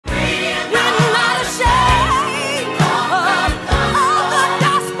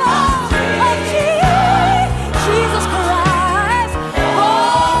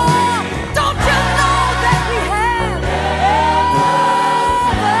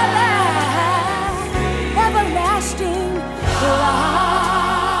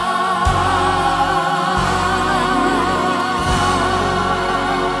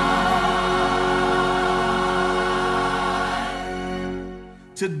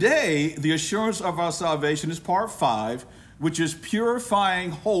today, the assurance of our salvation is part 5, which is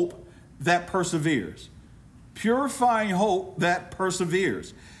purifying hope that perseveres. Purifying hope that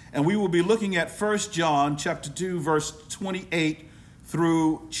perseveres. And we will be looking at 1 John chapter 2, verse 28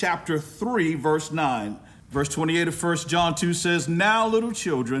 through chapter 3, verse 9. Verse 28 of 1 John 2 says, "Now, little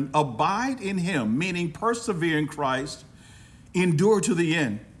children, abide in him," meaning persevere in Christ, "endure to the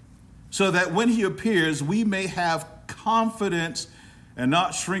end, so that when he appears, we may have confidence and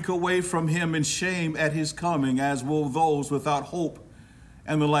not shrink away from him in shame at his coming, as will those without hope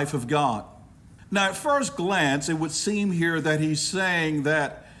and the life of God." Now, at first glance, it would seem here that he's saying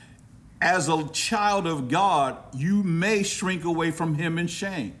that as a child of God, you may shrink away from him in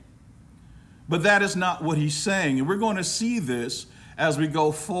shame. But that is not what he's saying. And we're going to see this as we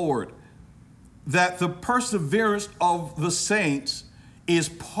go forward, that the perseverance of the saints is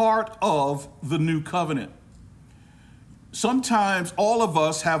part of the new covenant. Sometimes all of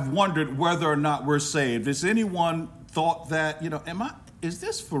us have wondered whether or not we're saved. Has anyone thought that, is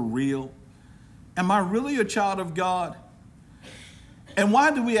this for real? Am I really a child of God? And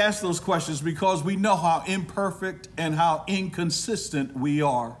why do we ask those questions? Because we know how imperfect and how inconsistent we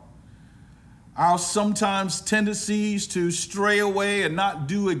are. Our sometimes tendencies to stray away and not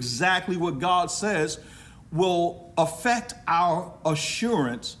do exactly what God says will affect our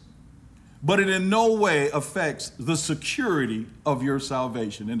assurance, but it in no way affects the security of your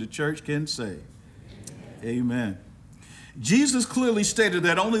salvation. And the church can say, amen. Jesus clearly stated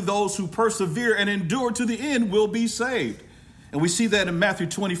that only those who persevere and endure to the end will be saved. And we see that in Matthew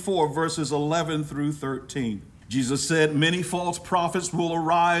 24, verses 11 through 13. Jesus said, "Many false prophets will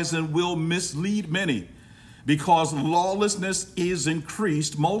arise and will mislead many. Because lawlessness is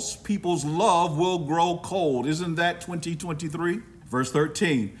increased, most people's love will grow cold." Isn't that 2023? Verse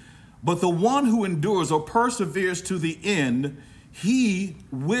 13. "But the one who endures or perseveres to the end, he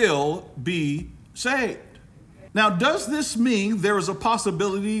will be saved." Now, does this mean there is a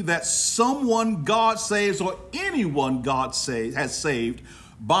possibility that someone God saves or anyone God has saved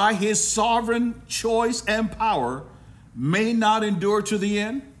by his sovereign choice and power may not endure to the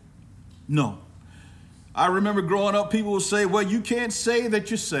end? No. I remember growing up, people would say, well, you can't say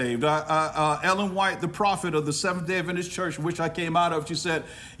that you're saved. Ellen White, the prophet of the Seventh-day Adventist Church, which I came out of, she said,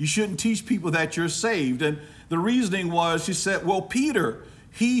 you shouldn't teach people that you're saved. And the reasoning was, she said, well, Peter,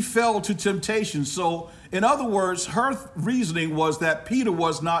 he fell to temptation. So in other words, her reasoning was that Peter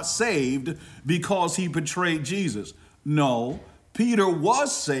was not saved because he betrayed Jesus. No, Peter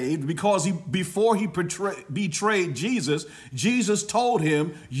was saved because before he betrayed Jesus, Jesus told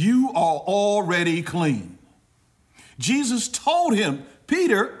him, "You are already clean." Jesus told him,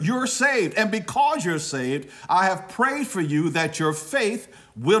 "Peter, you're saved. And because you're saved, I have prayed for you that your faith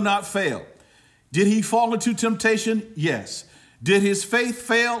will not fail." Did he fall into temptation? Yes. Did his faith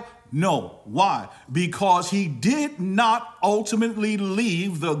fail? No. Why? Because he did not ultimately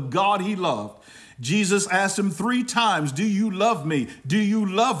leave the God he loved. Jesus asked him 3 times, "Do you love me? Do you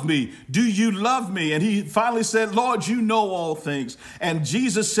love me? Do you love me?" And he finally said, "Lord, you know all things." And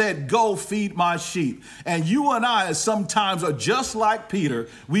Jesus said, "Go feed my sheep." And you and I sometimes are just like Peter.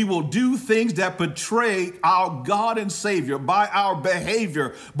 We will do things that betray our God and Savior by our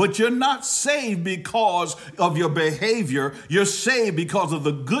behavior. But you're not saved because of your behavior. You're saved because of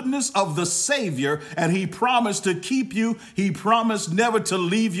the goodness of the Savior. And he promised to keep you. He promised never to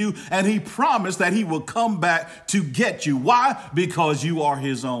leave you. And he promised that he will come back to get you. Why? Because you are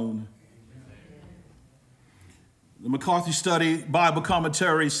his own. The McCarthy Study Bible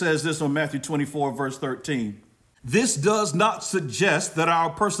Commentary says this on Matthew 24, verse 13. "This does not suggest that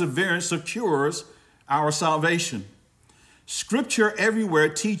our perseverance secures our salvation. Scripture everywhere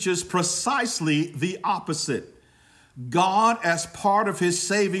teaches precisely the opposite. God, as part of his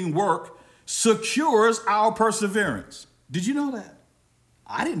saving work, secures our perseverance." Did you know that?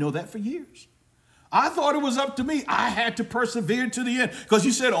 I didn't know that for years. I thought it was up to me. I had to persevere to the end because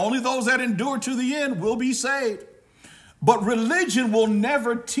you said only those that endure to the end will be saved. But religion will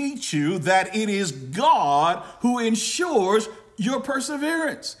never teach you that it is God who ensures your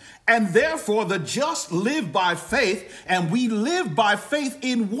perseverance. And therefore, the just live by faith, and we live by faith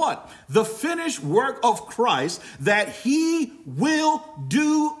in what? The finished work of Christ, that he will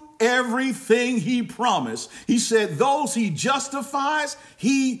do everything he promised. He said those he justifies,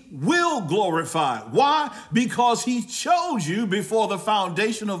 he will glorify. Why? Because he chose you before the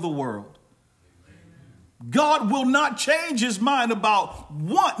foundation of the world. God will not change his mind about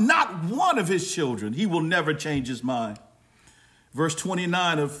not one of his children. He will never change his mind. Verse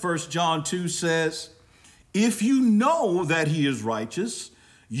 29 of 1 John 2 says, "If you know that he is righteous,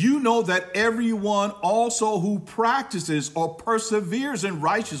 you know that everyone also who practices or perseveres in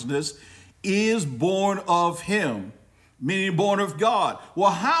righteousness is born of him, meaning born of God.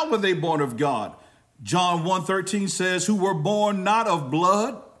 Well, how were they born of God? John 1:13 says, who were born not of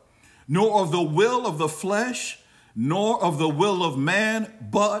blood, nor of the will of the flesh, nor of the will of man,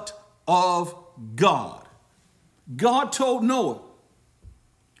 but of God. God told Noah,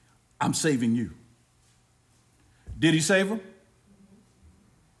 I'm saving you. Did he save him?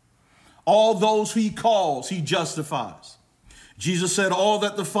 All those he calls, he justifies. Jesus said, all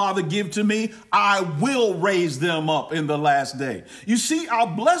that the Father give to me, I will raise them up in the last day. You see, our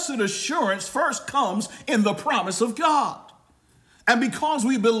blessed assurance first comes in the promise of God. And because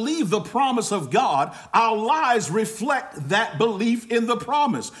we believe the promise of God, our lives reflect that belief in the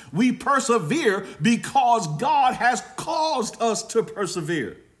promise. We persevere because God has caused us to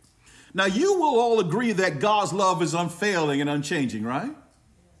persevere. Now, you will all agree that God's love is unfailing and unchanging, right?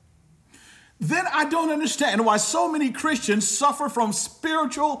 Then I don't understand why so many Christians suffer from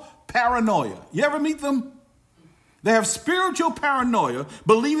spiritual paranoia. You ever meet them? They have spiritual paranoia,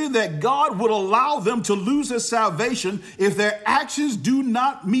 believing that God would allow them to lose their salvation if their actions do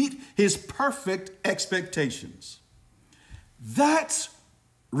not meet his perfect expectations. That's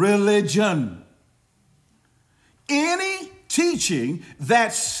religion. Any teaching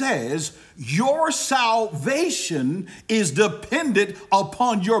that says your salvation is dependent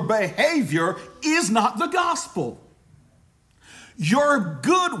upon your behavior is not the gospel. Your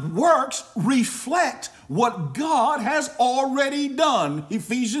good works reflect what God has already done.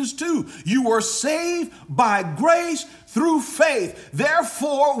 Ephesians 2, you were saved by grace through faith.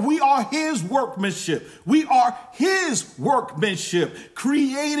 Therefore, we are his workmanship. We are his workmanship,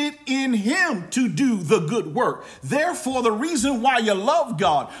 created in him to do the good work. Therefore, the reason why you love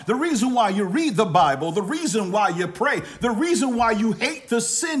God, the reason why you read the Bible, the reason why you pray, the reason why you hate the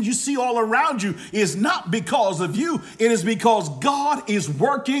sin you see all around you is not because of you. It is because God is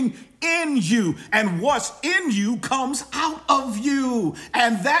working in you, and what's in you comes out of you.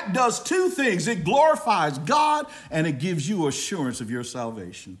 And that does two things. It glorifies God and it gives you assurance of your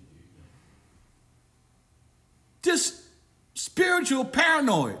salvation. Just spiritual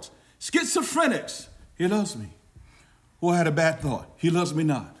paranoids, schizophrenics. He loves me. Well, I had a bad thought. He loves me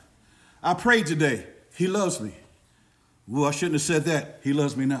not. I prayed today. He loves me. Well, I shouldn't have said that. He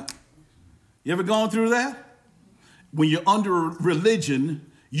loves me not. You ever gone through that? When you're under religion,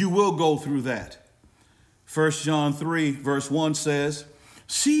 you will go through that. 1 John 3 verse 1 says,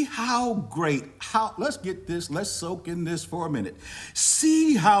 see how great, let's get this, let's soak in this for a minute.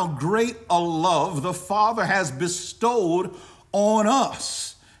 See how great a love the Father has bestowed on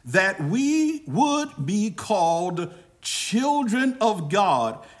us, that we would be called children of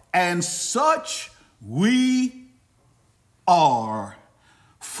God, and such we are.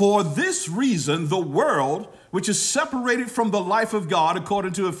 For this reason, the world, which is separated from the life of God,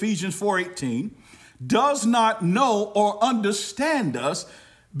 according to Ephesians 4:18, does not know or understand us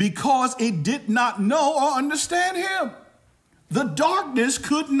because it did not know or understand him. The darkness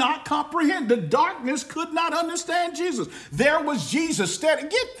could not comprehend. The darkness could not understand Jesus. There was Jesus standing,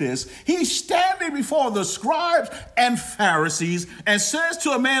 get this, he's standing before the scribes and Pharisees and says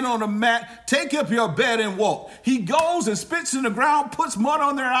to a man on a mat, take up your bed and walk. He goes and spits in the ground, puts mud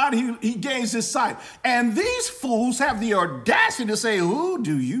on their eye, he gains his sight. And these fools have the audacity to say, who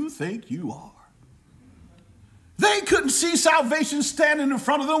do you think you are? They couldn't see salvation standing in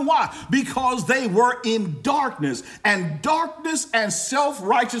front of them. Why? Because they were in darkness, and darkness and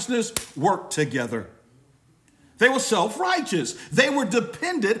self-righteousness worked together. They were self-righteous. They were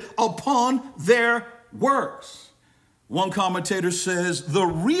dependent upon their works. One commentator says the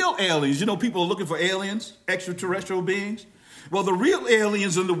real aliens, you know, people are looking for aliens, extraterrestrial beings. Well, the real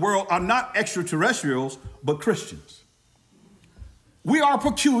aliens in the world are not extraterrestrials, but Christians. We are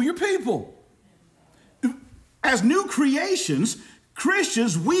peculiar people. As new creations,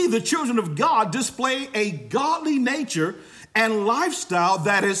 Christians, we, the children of God, display a godly nature and lifestyle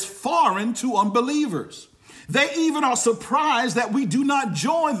that is foreign to unbelievers. They even are surprised that we do not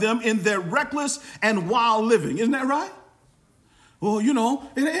join them in their reckless and wild living. Isn't that right? Well, you know,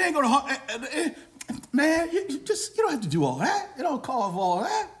 it ain't going to, man, you don't have to do all that. You don't call for all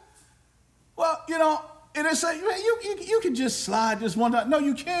that. Well, you know, and they say, man, you can just slide this one time. No,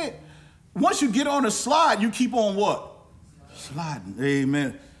 you can't. Once you get on a slide, you keep on what? Sliding.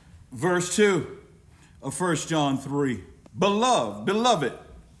 Amen. Verse 2 of 1 John 3. Beloved.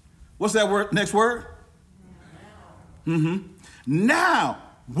 What's that word? Next word? Now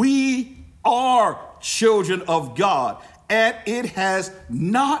we are children of God, and it has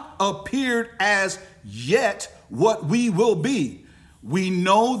not appeared as yet what we will be. We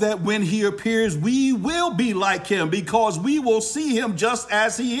know that when he appears, we will be like him because we will see him just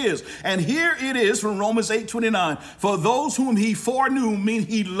as he is. And here it is from Romans 8:29. For those whom he foreknew, mean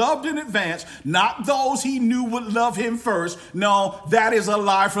he loved in advance, not those he knew would love him first. No, that is a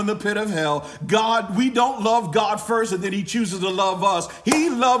lie from the pit of hell. God, we don't love God first and then he chooses to love us. He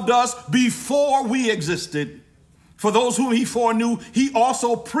loved us before we existed. For those whom he foreknew, he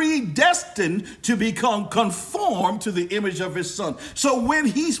also predestined to become conformed to the image of his son. So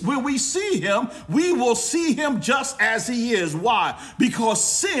when we see him, we will see him just as he is. Why? Because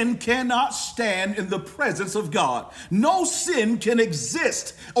sin cannot stand in the presence of God. No sin can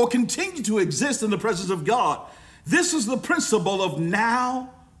exist or continue to exist in the presence of God. This is the principle of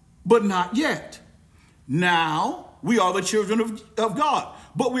now, but not yet. Now, we are the children of God,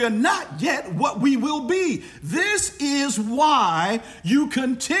 but we are not yet what we will be. This is why you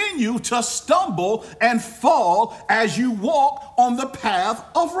continue to stumble and fall as you walk on the path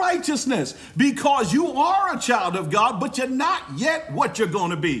of righteousness, because you are a child of God, but you're not yet what you're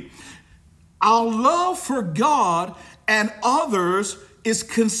going to be. Our love for God and others is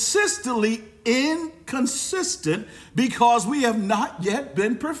consistently inconsistent because we have not yet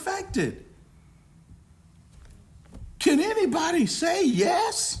been perfected. Can anybody say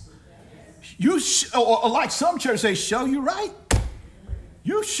yes? You or like some churches say, show you right.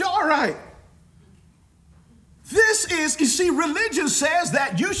 You sure right. This is, you see, religion says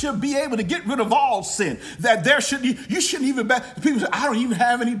that you should be able to get rid of all sin. That you shouldn't even, people say, I don't even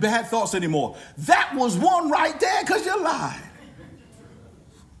have any bad thoughts anymore. That was one right there because you lied.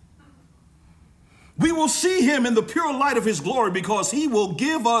 We will see him in the pure light of his glory because he will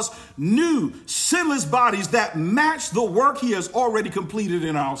give us new, sinless bodies that match the work he has already completed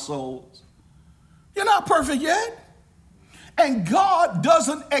in our souls. You're not perfect yet. And God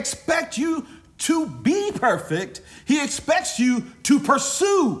doesn't expect you to be perfect. He expects you to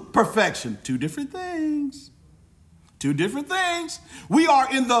pursue perfection. Two different things. Two different things. We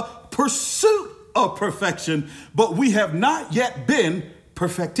are in the pursuit of perfection, but we have not yet been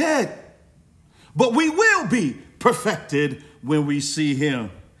perfected. But we will be perfected when we see him.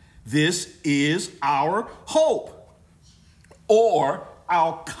 This is our hope, or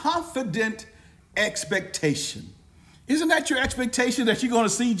our confident expectation. Isn't that your expectation, that you're going to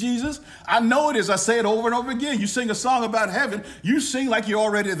see Jesus? I know it is. I say it over and over again. You sing a song about heaven, you sing like you're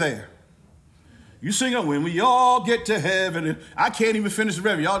already there. You sing it when we all get to heaven. I can't even finish the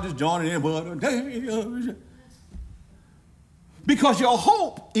rev. Y'all just joining in. Because your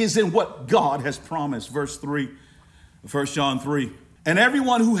hope is in what God has promised. Verse 3, 1 John 3. And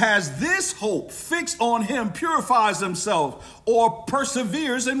everyone who has this hope fixed on him purifies himself or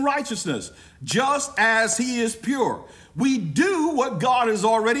perseveres in righteousness, just as he is pure. We do what God has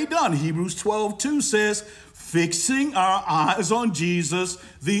already done. Hebrews 12:2 says, fixing our eyes on Jesus,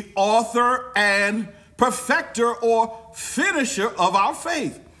 the author and perfecter or finisher of our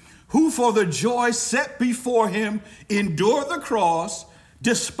faith, who for the joy set before him endured the cross,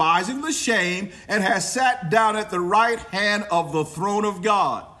 despising the shame, and has sat down at the right hand of the throne of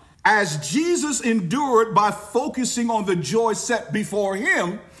God. As Jesus endured by focusing on the joy set before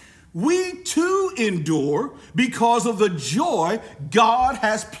him, we too endure because of the joy God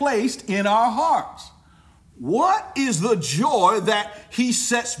has placed in our hearts. What is the joy that he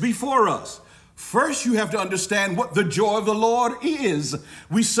sets before us? First, you have to understand what the joy of the Lord is.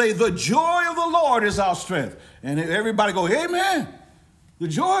 We say the joy of the Lord is our strength. And everybody go, amen. The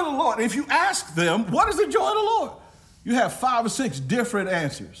joy of the Lord. If you ask them, what is the joy of the Lord? You have 5 or 6 different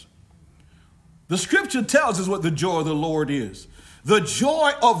answers. The scripture tells us what the joy of the Lord is. The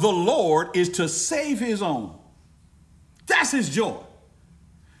joy of the Lord is to save his own. That's his joy.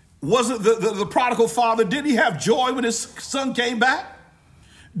 Wasn't the prodigal father, didn't he have joy when his son came back?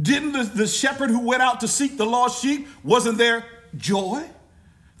 Didn't the shepherd who went out to seek the lost sheep, wasn't there joy?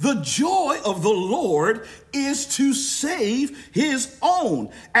 The joy of the Lord is to save his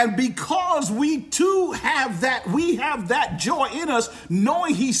own. And because we too have that joy in us,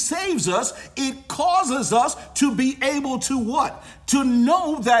 knowing he saves us, it causes us to be able to what? To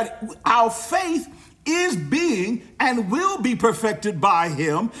know that our faith is being and will be perfected by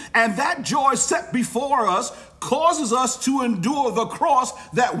him. And that joy set before us causes us to endure the cross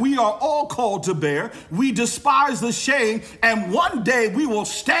that we are all called to bear. We despise the shame, and one day we will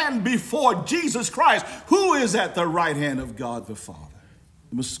stand before Jesus Christ, who is at the right hand of God the Father.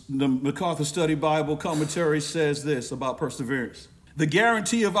 The MacArthur Study Bible commentary says this about perseverance. The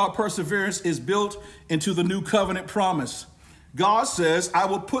guarantee of our perseverance is built into the new covenant promise. God says, I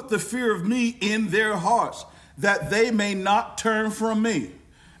will put the fear of me in their hearts, that they may not turn from me.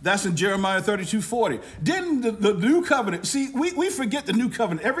 That's in Jeremiah 32:40. Didn't the new covenant, see, we forget the new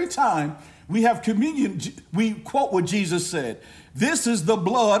covenant. Every time we have communion, we quote what Jesus said. This is the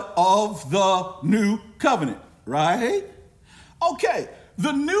blood of the new covenant, right? Okay,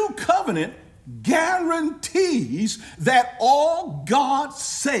 the new covenant guarantees that all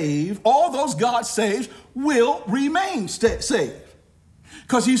those God saves will remain saved.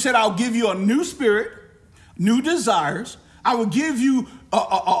 Because he said, I'll give you a new spirit, new desires. I will give you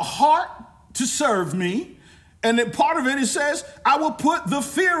a heart to serve me. And then part of it says, I will put the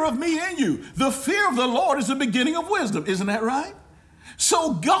fear of me in you. The fear of the Lord is the beginning of wisdom. Isn't that right?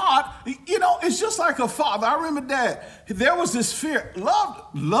 So God, it's just like a father. I remember Dad. There was this fear.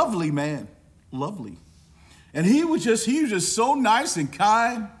 Lovely man. Lovely. And he was just so nice and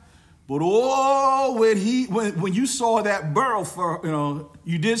kind. But when you saw that burrow for,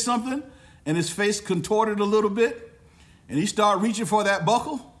 you did something and his face contorted a little bit and he started reaching for that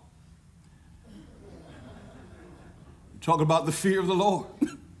buckle. Talking about the fear of the Lord.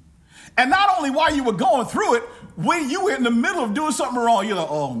 And not only while you were going through it, when you were in the middle of doing something wrong, you're like,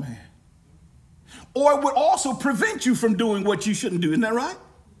 oh man. Or it would also prevent you from doing what you shouldn't do. Isn't that right?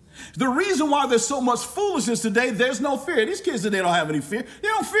 The reason why there's so much foolishness today, there's no fear. These kids today don't have any fear. They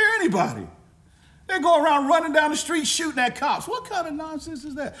don't fear anybody. They go around running down the street shooting at cops. What kind of nonsense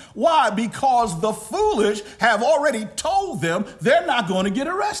is that? Why? Because the foolish have already told them they're not going to get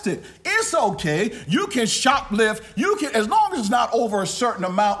arrested. It's okay. You can shoplift. As long as it's not over a certain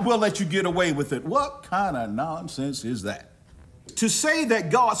amount, we'll let you get away with it. What kind of nonsense is that? To say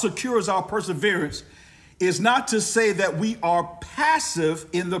that God secures our perseverance is not to say that we are passive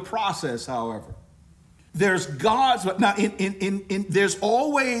in the process, however. There's there's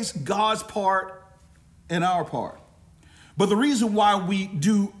always God's part and our part. But the reason why we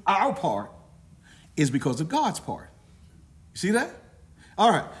do our part is because of God's part. You see that? All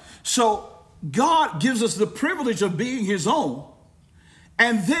right. So God gives us the privilege of being his own,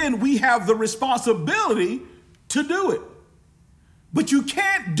 and then we have the responsibility to do it. But you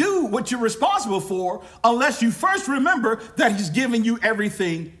can't do what you're responsible for unless you first remember that he's given you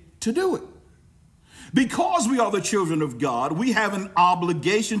everything to do it. Because we are the children of God, we have an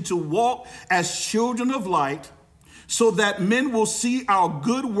obligation to walk as children of light so that men will see our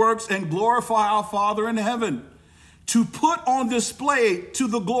good works and glorify our Father in heaven. To put on display to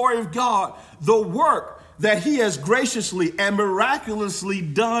the glory of God the work that he has graciously and miraculously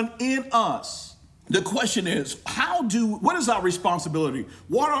done in us. The question is, what is our responsibility?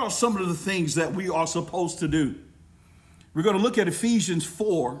 What are some of the things that we are supposed to do? We're going to look at Ephesians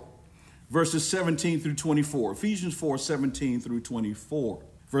 4, verses 17 through 24. Ephesians 4, 17 through 24.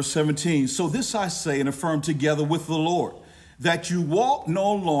 Verse 17, so this I say and affirm together with the Lord, that you walk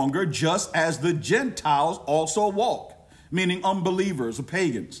no longer just as the Gentiles also walk, meaning unbelievers or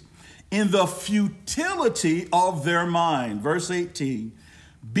pagans, in the futility of their mind. Verse 18,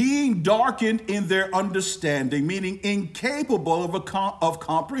 being darkened in their understanding, meaning incapable of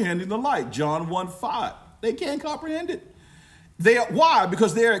comprehending the light. John 1:5. They can't comprehend it. Why?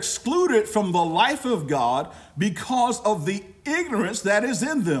 Because they're excluded from the life of God because of the ignorance that is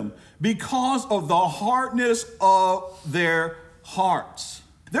in them, because of the hardness of their hearts.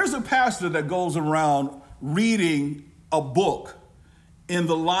 There's a pastor that goes around reading a book in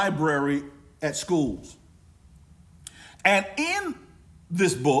the library at schools. And in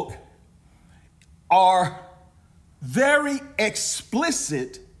this book are very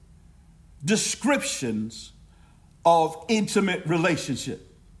explicit descriptions of intimate relationship.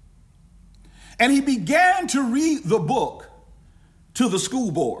 And he began to read the book to the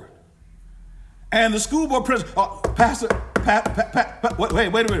school board. And the school board president, wait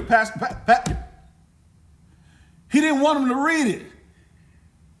a minute, Pastor, he didn't want him to read it.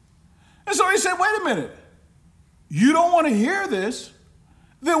 And so he said, wait a minute, you don't want to hear this?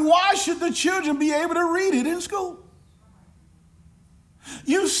 Then why should the children be able to read it in school?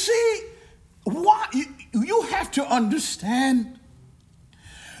 You see, why you have to understand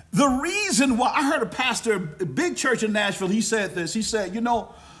the reason why. I heard a pastor, a big church in Nashville, he said this. He said,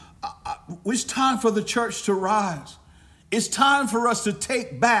 it's time for the church to rise. It's time for us to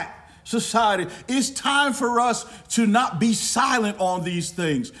take back society. It's time for us to not be silent on these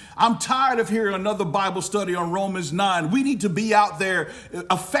things. I'm tired of hearing another Bible study on Romans 9. We need to be out there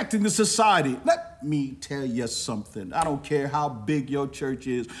affecting the society. Let me tell you something. I don't care how big your church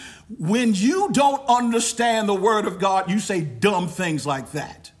is. When you don't understand the word of God, you say dumb things like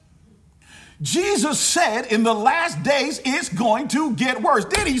that. Jesus said in the last days, it's going to get worse.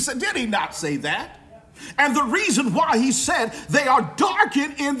 Did he not say that? And the reason why he said they are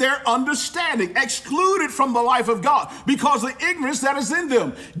darkened in their understanding, excluded from the life of God because of the ignorance that is in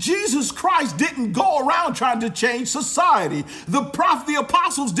them. Jesus Christ didn't go around trying to change society. The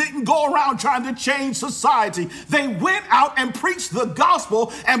apostles didn't go around trying to change society. They went out and preached the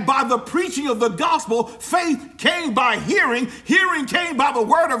gospel, and by the preaching of the gospel, faith came by hearing. Hearing came by the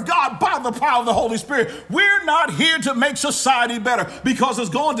word of God, by the power of the Holy Spirit. We're not here to make society better because it's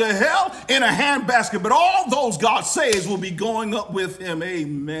going to hell in a handbasket. But all those God saves will be going up with him.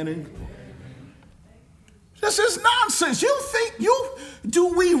 Amen. This is nonsense. Do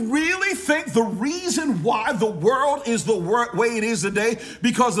we really think the reason why the world is the way it is today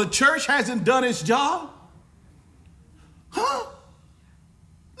because the church hasn't done its job? Huh?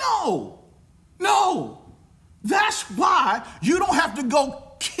 No. That's why you don't have to go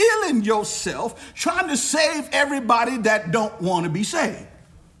killing yourself trying to save everybody that don't want to be saved.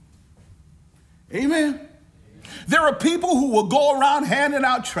 Amen. There are people who will go around handing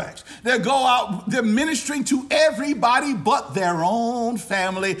out tracts. They're ministering to everybody but their own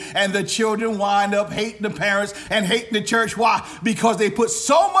family, and the children wind up hating the parents and hating the church. Why? Because they put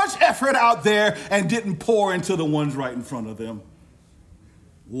so much effort out there and didn't pour into the ones right in front of them.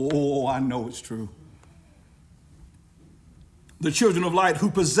 Oh, I know it's true. The children of light who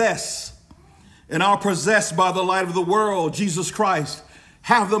possess and are possessed by the light of the world, Jesus Christ,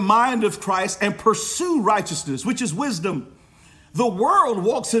 have the mind of Christ and pursue righteousness, which is wisdom. The world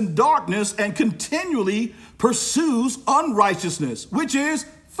walks in darkness and continually pursues unrighteousness, which is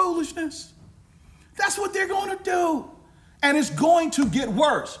foolishness. That's what they're going to do. And it's going to get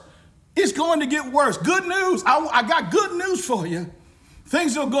worse. It's going to get worse. Good news. I got good news for you.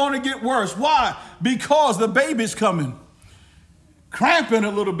 Things are going to get worse. Why? Because the baby's coming. Cramping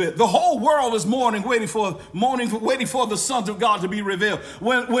a little bit. The whole world is mourning, waiting for the sons of God to be revealed.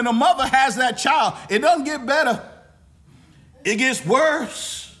 When a mother has that child, it doesn't get better. It gets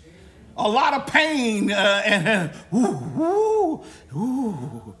worse. A lot of pain and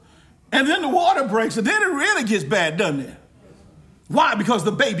then the water breaks, and then it really gets bad, doesn't it? Why? Because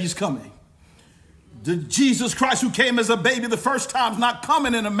the baby's coming. The Jesus Christ who came as a baby the first time is not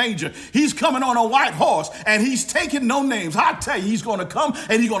coming in a manger. He's coming on a white horse, and he's taking no names. I tell you, he's going to come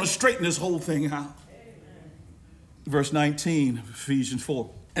and he's going to straighten this whole thing out. Amen. Verse 19, Ephesians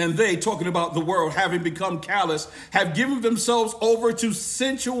 4. And they, talking about the world, having become callous, have given themselves over to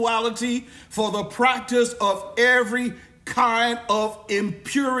sensuality for the practice of every kind of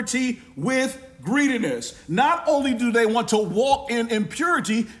impurity with greediness. Not only do they want to walk in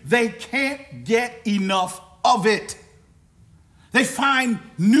impurity, they can't get enough of it. They find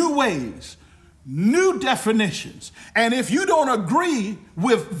new ways, new definitions. And if you don't agree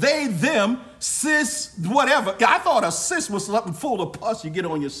with they, them, cis, whatever. I thought a cis was something full of pus you get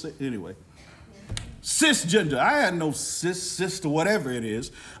on your anyway. Cisgender. I had no sister, whatever it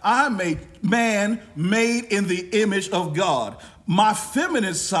is. I'm a man made in the image of God. My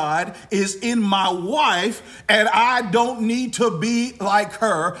feminine side is in my wife, and I don't need to be like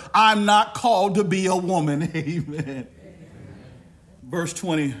her. I'm not called to be a woman. Amen. Verse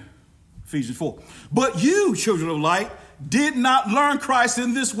 20, Ephesians 4. But you, children of light, did not learn Christ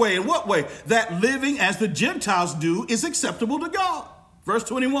in this way. In what way? That living as the Gentiles do is acceptable to God. Verse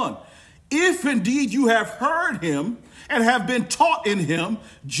 21. If indeed you have heard him and have been taught in him,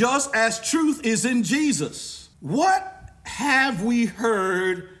 just as truth is in Jesus. What have we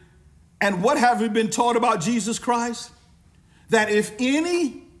heard and what have we been taught about Jesus Christ? That if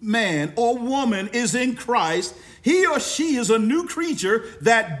any man or woman is in Christ, he or she is a new creature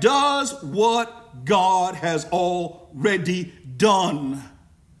that does what God has already done.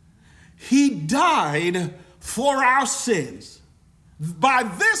 He died for our sins. By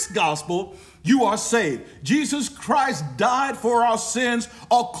this gospel, you are saved. Jesus Christ died for our sins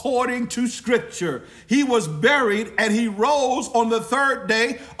according to Scripture. He was buried and he rose on the third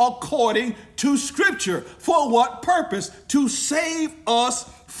day according to Scripture. For what purpose? To save us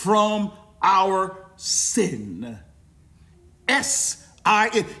from our sin.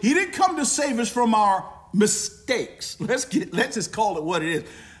 S-I-N. He didn't come to save us from our mistakes. Let's just call it what it is.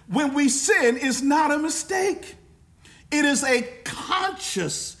 When we sin, it's not a mistake. It is a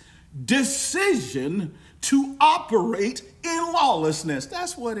conscious decision to operate in lawlessness.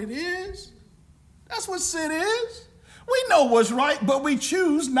 That's what it is. That's what sin is. We know what's right, but we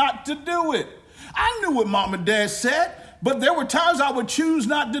choose not to do it. I knew what mom and dad said, but there were times I would choose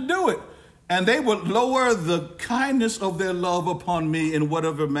not to do it. And they would lower the kindness of their love upon me in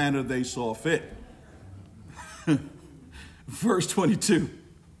whatever manner they saw fit. Verse 22.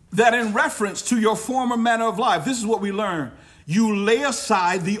 That in reference to your former manner of life, this is what we learn. you lay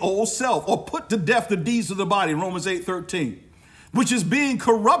aside the old self, or put to death the deeds of the body, Romans 8:13, which is being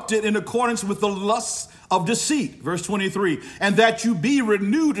corrupted in accordance with the lusts of deceit, verse 23, and that you be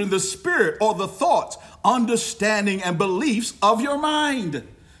renewed in the spirit, or the thoughts, understanding, and beliefs of your mind.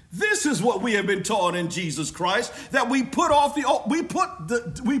 This is what we have been taught in Jesus Christ, that we put off we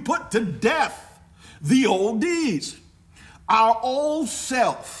put to death the old deeds. Our old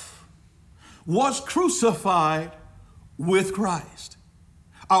self was crucified with Christ.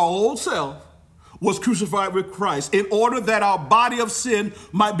 Our old self was crucified with Christ in order that our body of sin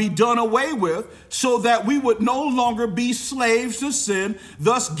might be done away with, so that we would no longer be slaves to sin,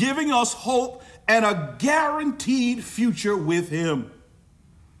 thus giving us hope and a guaranteed future with him.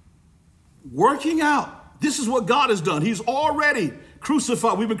 Working out. This is what God has done. He's already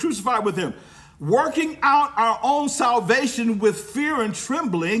crucified. We've been crucified with him. Working out our own salvation with fear and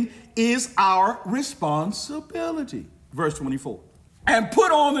trembling is our responsibility. Verse 24. And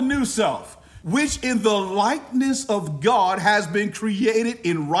put on the new self, which in the likeness of God has been created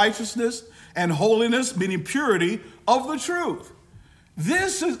in righteousness and holiness, meaning purity of the truth.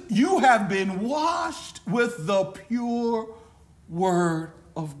 You have been washed with the pure word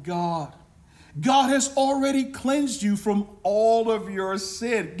of God. God has already cleansed you from all of your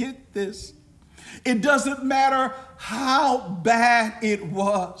sin. Get this. It doesn't matter how bad it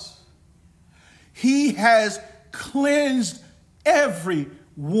was. He has cleansed every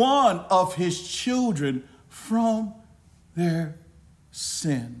one of his children from their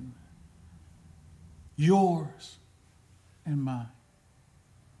sin. Yours and mine.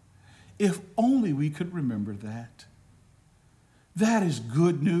 If only we could remember that. That is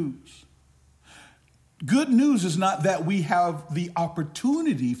good news. Good news is not that we have the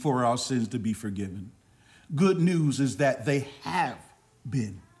opportunity for our sins to be forgiven. Good news is that they have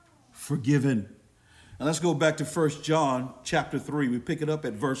been forgiven. Now let's go back to 1 John chapter 3. We pick it up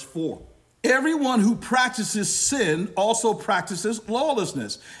at verse 4. Everyone who practices sin also practices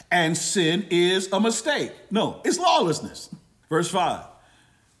lawlessness, and sin is a mistake. No, it's lawlessness. Verse 5.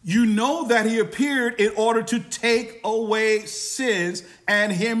 You know that he appeared in order to take away sins,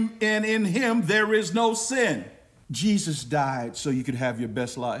 and in him there is no sin. Jesus died so you could have your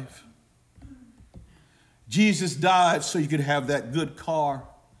best life. Jesus died so you could have that good car,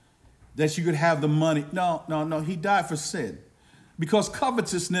 that you could have the money. No. He died for sin. Because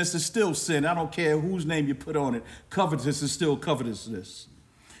covetousness is still sin. I don't care whose name you put on it. Covetous is still covetousness.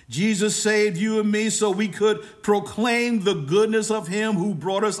 Jesus saved you and me so we could proclaim the goodness of him who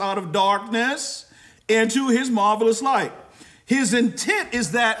brought us out of darkness into his marvelous light. His intent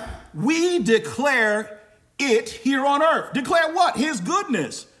is that we declare it here on earth. Declare what? His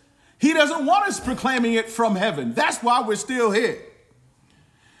goodness. He doesn't want us proclaiming it from heaven. That's why we're still here.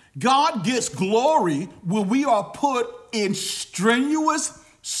 God gets glory when we are put in strenuous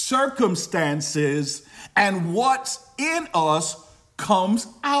circumstances and what's in us comes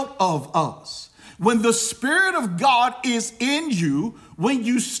out of us. When the Spirit of God is in you, when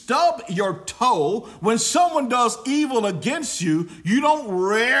you stub your toe, when someone does evil against you, you don't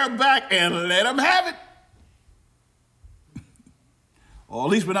rear back and let them have it. Or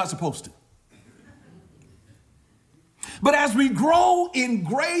at least we're not supposed to. But as we grow in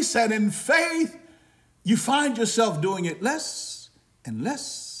grace and in faith, you find yourself doing it less and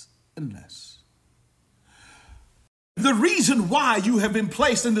less and less. The reason why you have been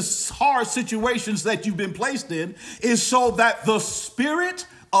placed in the hard situations that you've been placed in is so that the Spirit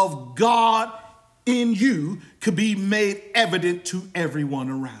of God in you could be made evident to everyone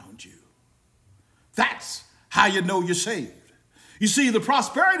around you. That's how you know you're saved. You see, the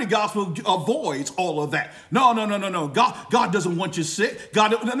prosperity gospel avoids all of that. No. God doesn't want you sick.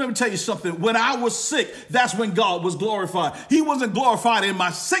 Let me tell you something. When I was sick, that's when God was glorified. He wasn't glorified in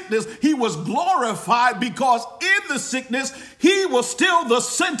my sickness. He was glorified because in the sickness, he was still the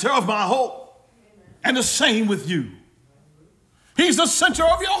center of my hope. And the same with you. He's the center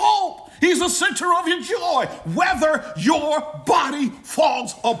of your hope. He's the center of your joy. Whether your body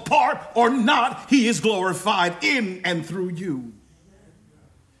falls apart or not, he is glorified in and through you.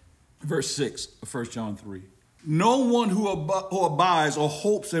 Verse 6 of 1 John 3. No one who abides or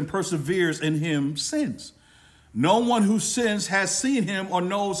hopes and perseveres in him sins. No one who sins has seen him or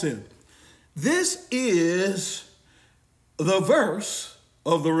knows him. This is the verse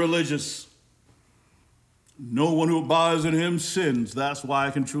of the religious. No one who abides in him sins. That's why I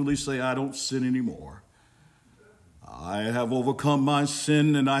can truly say I don't sin anymore. I have overcome my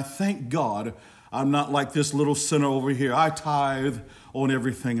sin, and I thank God I'm not like this little sinner over here. I tithe on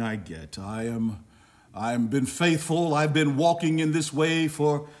everything I get. I am I've been faithful. I've been walking in this way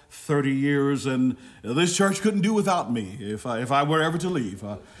for 30 years, and this church couldn't do without me if I were ever to leave.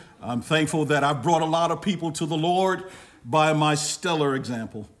 I'm thankful that I've brought a lot of people to the Lord by my stellar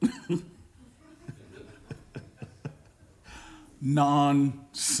example.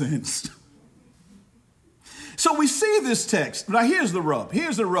 Nonsense. So we see this text. Now here's the rub.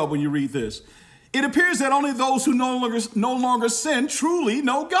 Here's the rub when you read this. It appears that only those who no longer sin truly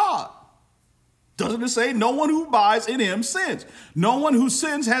know God. Doesn't it say no one who abides in him sins? No one who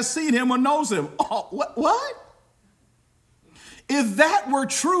sins has seen him or knows him. Oh, what? If that were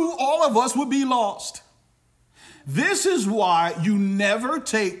true, all of us would be lost. This is why you never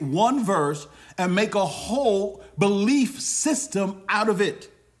take one verse and make a whole belief system out of it.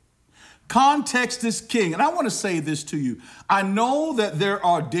 Context is king. And I want to say this to you. I know that there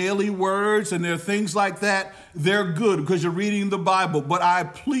are daily words and there are things like that. They're good because you're reading the Bible. But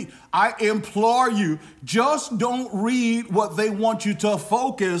I implore you, just don't read what they want you to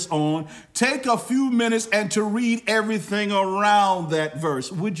focus on. Take a few minutes and to read everything around that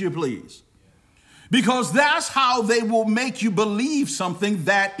verse. Would you please? Because that's how they will make you believe something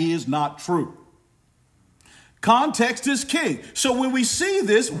that is not true. Context is king. So when we see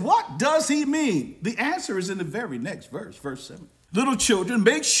this, what does he mean? The answer is in the very next verse, verse 7. Little children,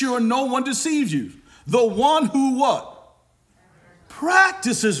 make sure no one deceives you. The one who what?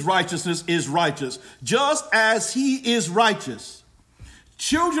 Practices righteousness is righteous, just as he is righteous.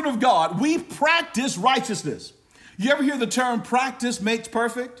 Children of God, we practice righteousness. You ever hear the term practice makes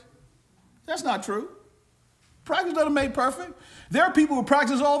perfect? That's not true. Practice doesn't make perfect. There are people who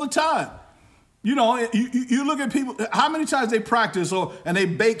practice all the time. You know, you look at people, how many times they practice and they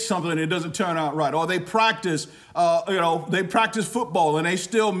bake something and it doesn't turn out right. Or they practice, they practice football and they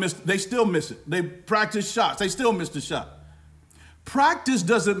still miss it. They practice shots. They still miss the shot. Practice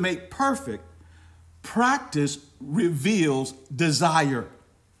doesn't make perfect. Practice reveals desire.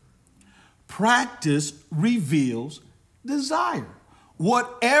 Practice reveals desire.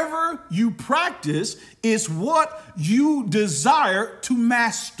 Whatever you practice is what you desire to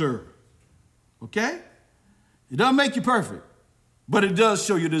master. Okay? It doesn't make you perfect, but it does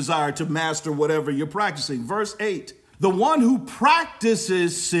show your desire to master whatever you're practicing. Verse 8, the one who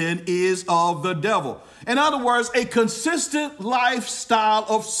practices sin is of the devil. In other words, a consistent lifestyle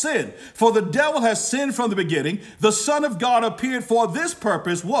of sin. For the devil has sinned from the beginning. The Son of God appeared for this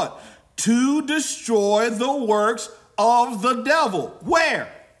purpose, what? To destroy the works of the devil.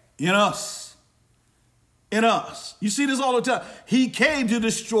 Where? In us. In us. You see this all the time. He came to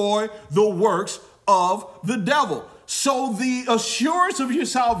destroy the works of the devil. So the assurance of your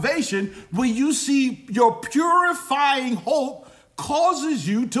salvation, when you see your purifying hope, causes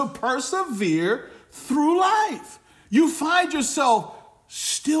you to persevere through life. You find yourself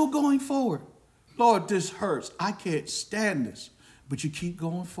still going forward. Lord, this hurts. I can't stand this. But you keep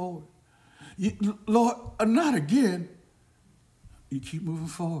going forward. Lord, not again. You keep moving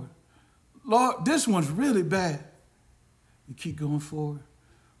forward. Lord, this one's really bad. You keep going forward.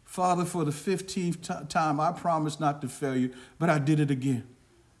 Father, for the 15th time, I promise not to fail you, but I did it again.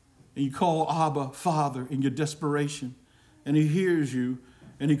 And you call Abba, Father, in your desperation. And he hears you,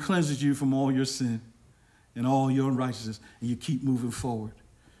 and he cleanses you from all your sin and all your unrighteousness. And you keep moving forward.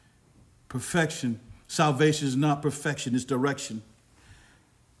 Perfection. Salvation is not perfection, it's direction.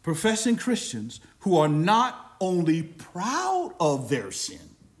 Professing Christians who are not only proud of their sin.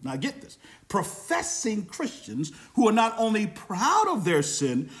 Now get this. Professing Christians who are not only proud of their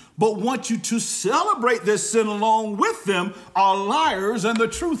sin, but want you to celebrate their sin along with them are liars, and the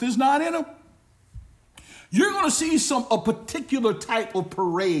truth is not in them. You're going to see a particular type of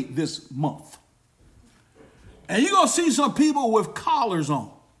parade this month. And you're going to see some people with collars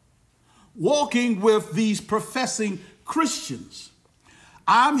on, walking with these professing Christians.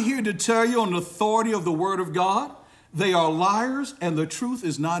 I'm here to tell you on the authority of the Word of God, they are liars and the truth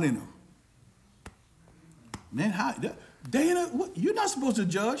is not in them. Man, Dana, you're not supposed to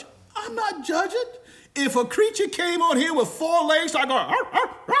judge. I'm not judging. If a creature came on here with 4 legs, I go, arr,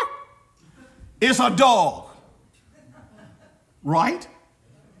 arr, arr. It's a dog. Right?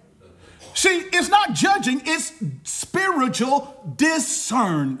 See, it's not judging, it's spiritual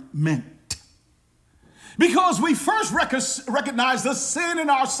discernment. Because we first recognize the sin in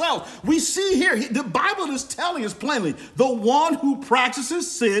ourselves. We see here, the Bible is telling us plainly, the one who practices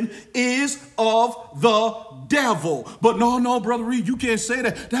sin is of the devil. But no, Brother Reed, you can't say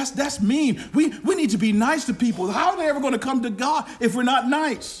that. That's mean. We need to be nice to people. How are they ever going to come to God if we're not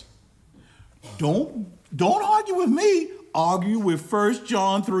nice? Don't argue with me. Argue with 1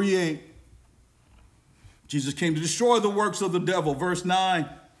 John 3:8. Jesus came to destroy the works of the devil. Verse 9.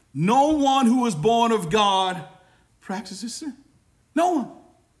 No one who is born of God practices sin. No one.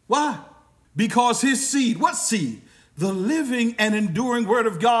 Why? Because his seed, what seed? The living and enduring word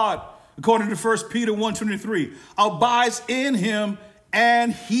of God, according to 1 Peter 1:23, abides in him,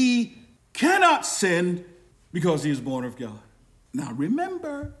 and he cannot sin because he is born of God. Now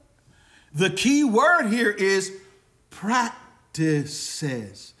remember, the key word here is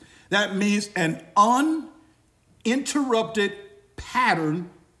practices. That means an uninterrupted pattern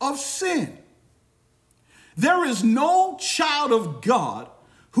of sin. There is no child of God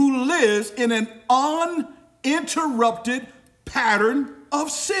who lives in an uninterrupted pattern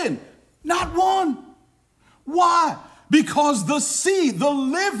of sin. Not one. Why? Because the seed, the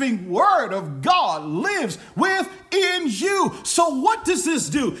living word of God lives within you. So what does this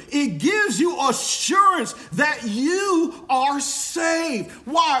do? It gives you assurance that you are saved.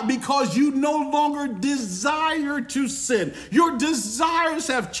 Why? Because you no longer desire to sin. Your desires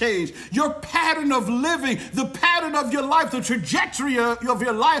have changed. Your pattern of living, the pattern of your life, the trajectory of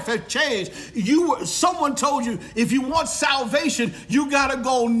your life has changed. Someone told you, if you want salvation, you got to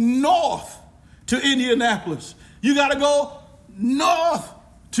go north to Indianapolis. You got to go north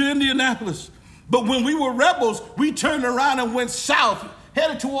to Indianapolis. But when we were rebels, we turned around and went south,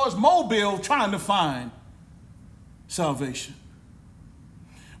 headed towards Mobile, trying to find salvation.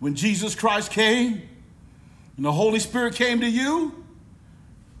 When Jesus Christ came and the Holy Spirit came to you,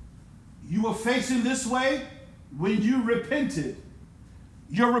 you were facing this way. When you repented,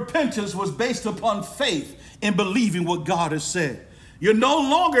 your repentance was based upon faith in believing what God has said. You're no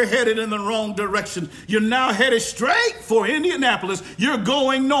longer headed in the wrong direction. You're now headed straight for Indianapolis. You're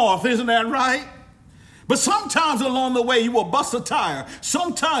going north, isn't that right? But sometimes along the way, you will bust a tire.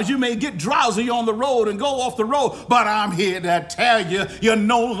 Sometimes you may get drowsy on the road and go off the road. But I'm here to tell you, you're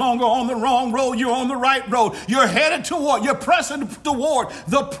no longer on the wrong road. You're on the right road. You're headed toward, you're pressing toward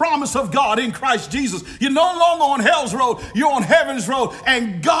the promise of God in Christ Jesus. You're no longer on hell's road. You're on heaven's road.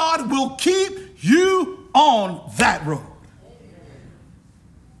 And God will keep you on that road.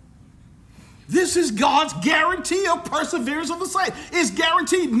 This is God's guarantee of perseverance of the saint. It's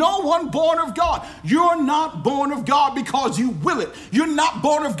guaranteed. No one born of God. You're not born of God because you will it. You're not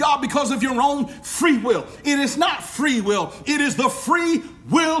born of God because of your own free will. It is not free will. It is the free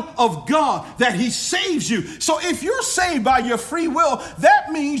will of God that he saves you. So if you're saved by your free will, that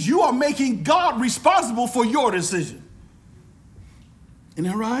means you are making God responsible for your decision. Isn't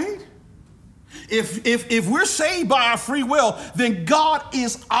that right? If we're saved by our free will, then God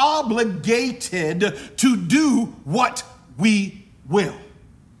is obligated to do what we will.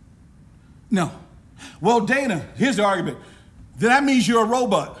 No. Well, Dana, here's the argument. Then that means you're a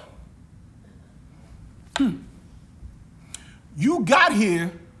robot. You got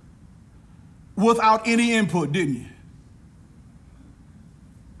here without any input, didn't you?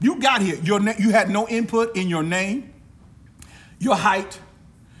 You got here. You had no input in your name, your height,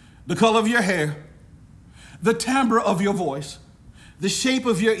 the color of your hair, the timbre of your voice, the shape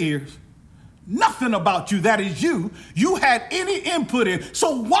of your ears. Nothing about you that is you had any input in.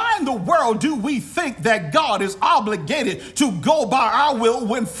 So why in the world do we think that God is obligated to go by our will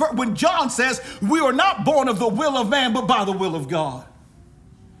when John says we are not born of the will of man but by the will of God?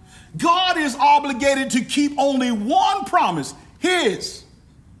 God is obligated to keep only one promise, his.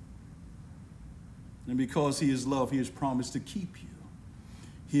 And because he is love, he has promised to keep you.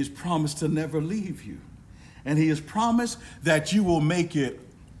 He has promised to never leave you. And he has promised that you will make it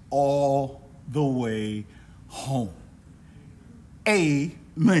all the way home.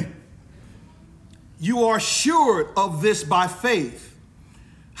 Amen. You are assured of this by faith.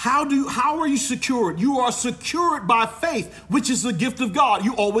 How are you secured? You are secured by faith, which is the gift of God.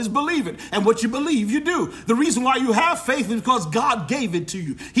 You always believe it. And what you believe, you do. The reason why you have faith is because God gave it to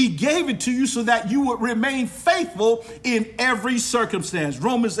you. He gave it to you so that you would remain faithful in every circumstance.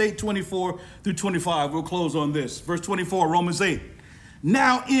 Romans 8:24 through 25. We'll close on this. Verse 24, Romans 8.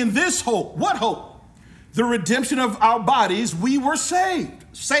 Now in this hope, what hope? The redemption of our bodies, we were saved.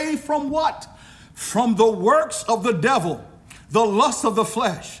 Saved from what? From the works of the devil, the lust of the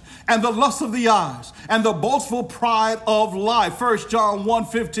flesh, and the lust of the eyes, and the boastful pride of life. 1 John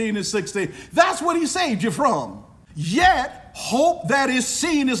 1:15 and 16. That's what he saved you from. Yet, hope that is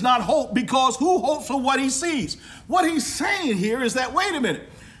seen is not hope, because who hopes for what he sees? What he's saying here is that, wait a minute,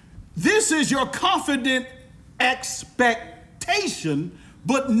 this is your confident expectation,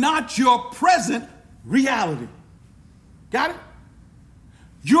 but not your present reality. Got it?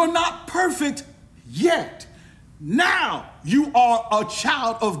 You're not perfect yet. Now you are a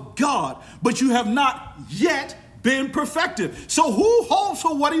child of God, but you have not yet been perfected. So who hopes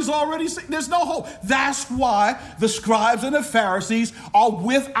for what he's already seen? There's no hope. That's why the scribes and the Pharisees are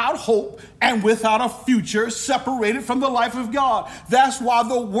without hope and without a future, separated from the life of God. That's why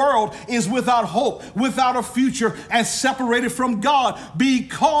the world is without hope, without a future, and separated from God,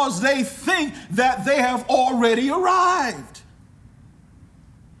 because they think that they have already arrived.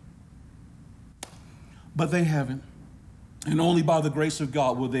 But they haven't. And only by the grace of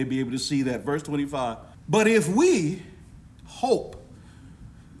God will they be able to see that. Verse 25. But if we hope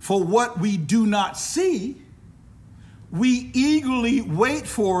for what we do not see, we eagerly wait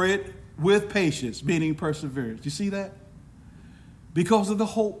for it with patience, meaning perseverance. Do you see that? Because of the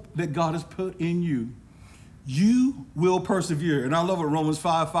hope that God has put in you, you will persevere. And I love what Romans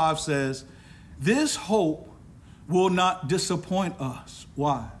 5:5 says. This hope will not disappoint us.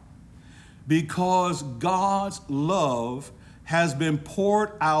 Why? Because God's love has been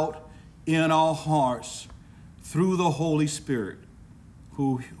poured out in our hearts through the Holy Spirit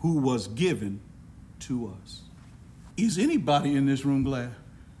who was given to us. Is anybody in this room glad?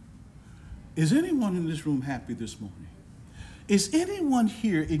 Is anyone in this room happy this morning? Is anyone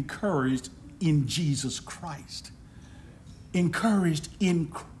here encouraged in Jesus Christ? Encouraged in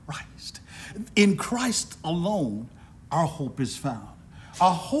Christ. In Christ alone, our hope is found.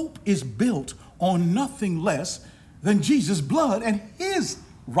 Our hope is built on nothing less than Jesus' blood and his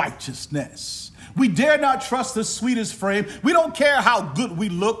righteousness. We dare not trust the sweetest frame. We don't care how good we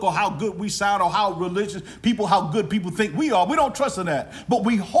look or how good we sound or how religious people, how good people think we are. We don't trust in that. But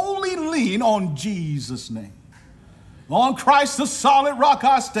we wholly lean on Jesus' name. On Christ, the solid rock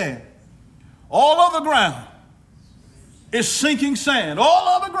I stand. All other ground is sinking sand.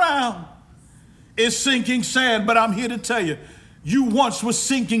 All other ground is sinking sand. But I'm here to tell you, you once were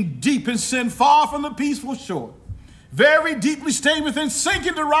sinking deep in sin, far from the peaceful shore. Very deeply stained within,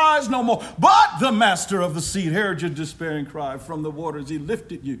 sinking to rise no more. But the master of the sea heard your despairing cry. From the waters he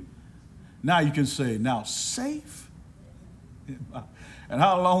lifted you. Now you can say, now safe. And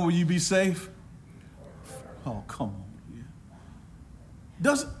how long will you be safe? Oh, come on.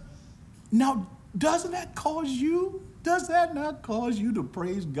 Doesn't that cause you? Does that not cause you to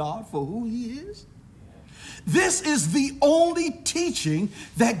praise God for who he is? This is the only teaching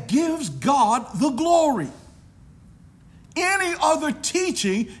that gives God the glory. Any other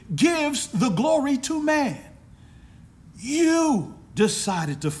teaching gives the glory to man. You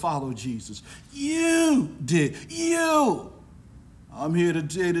decided to follow Jesus. You did. You. I'm here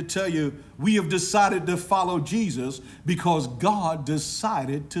today to tell you, we have decided to follow Jesus because God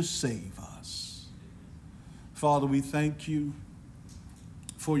decided to save us. Father, we thank you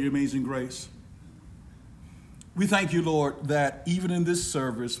for your amazing grace. We thank you, Lord, that even in this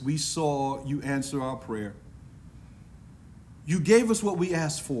service, we saw you answer our prayer. You gave us what we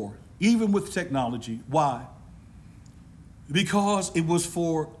asked for, even with technology. Why? Because it was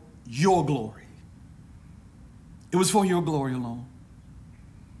for your glory. It was for your glory alone.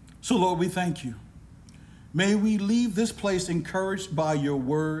 So, Lord, we thank you. May we leave this place encouraged by your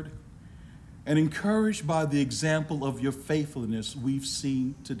word and encouraged by the example of your faithfulness we've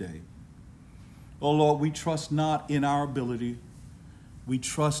seen today. Oh, Lord, we trust not in our ability. We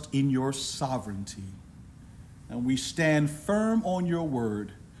trust in your sovereignty. And we stand firm on your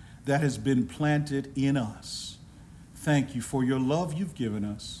word that has been planted in us. Thank you for your love you've given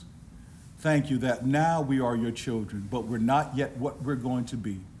us. Thank you that now we are your children, but we're not yet what we're going to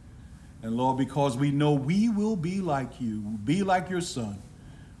be. And Lord, because we know we will be like you, be like your son,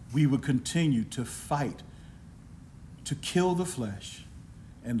 we will continue to fight to kill the flesh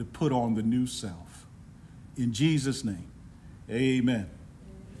and to put on the new self. In Jesus' name, amen.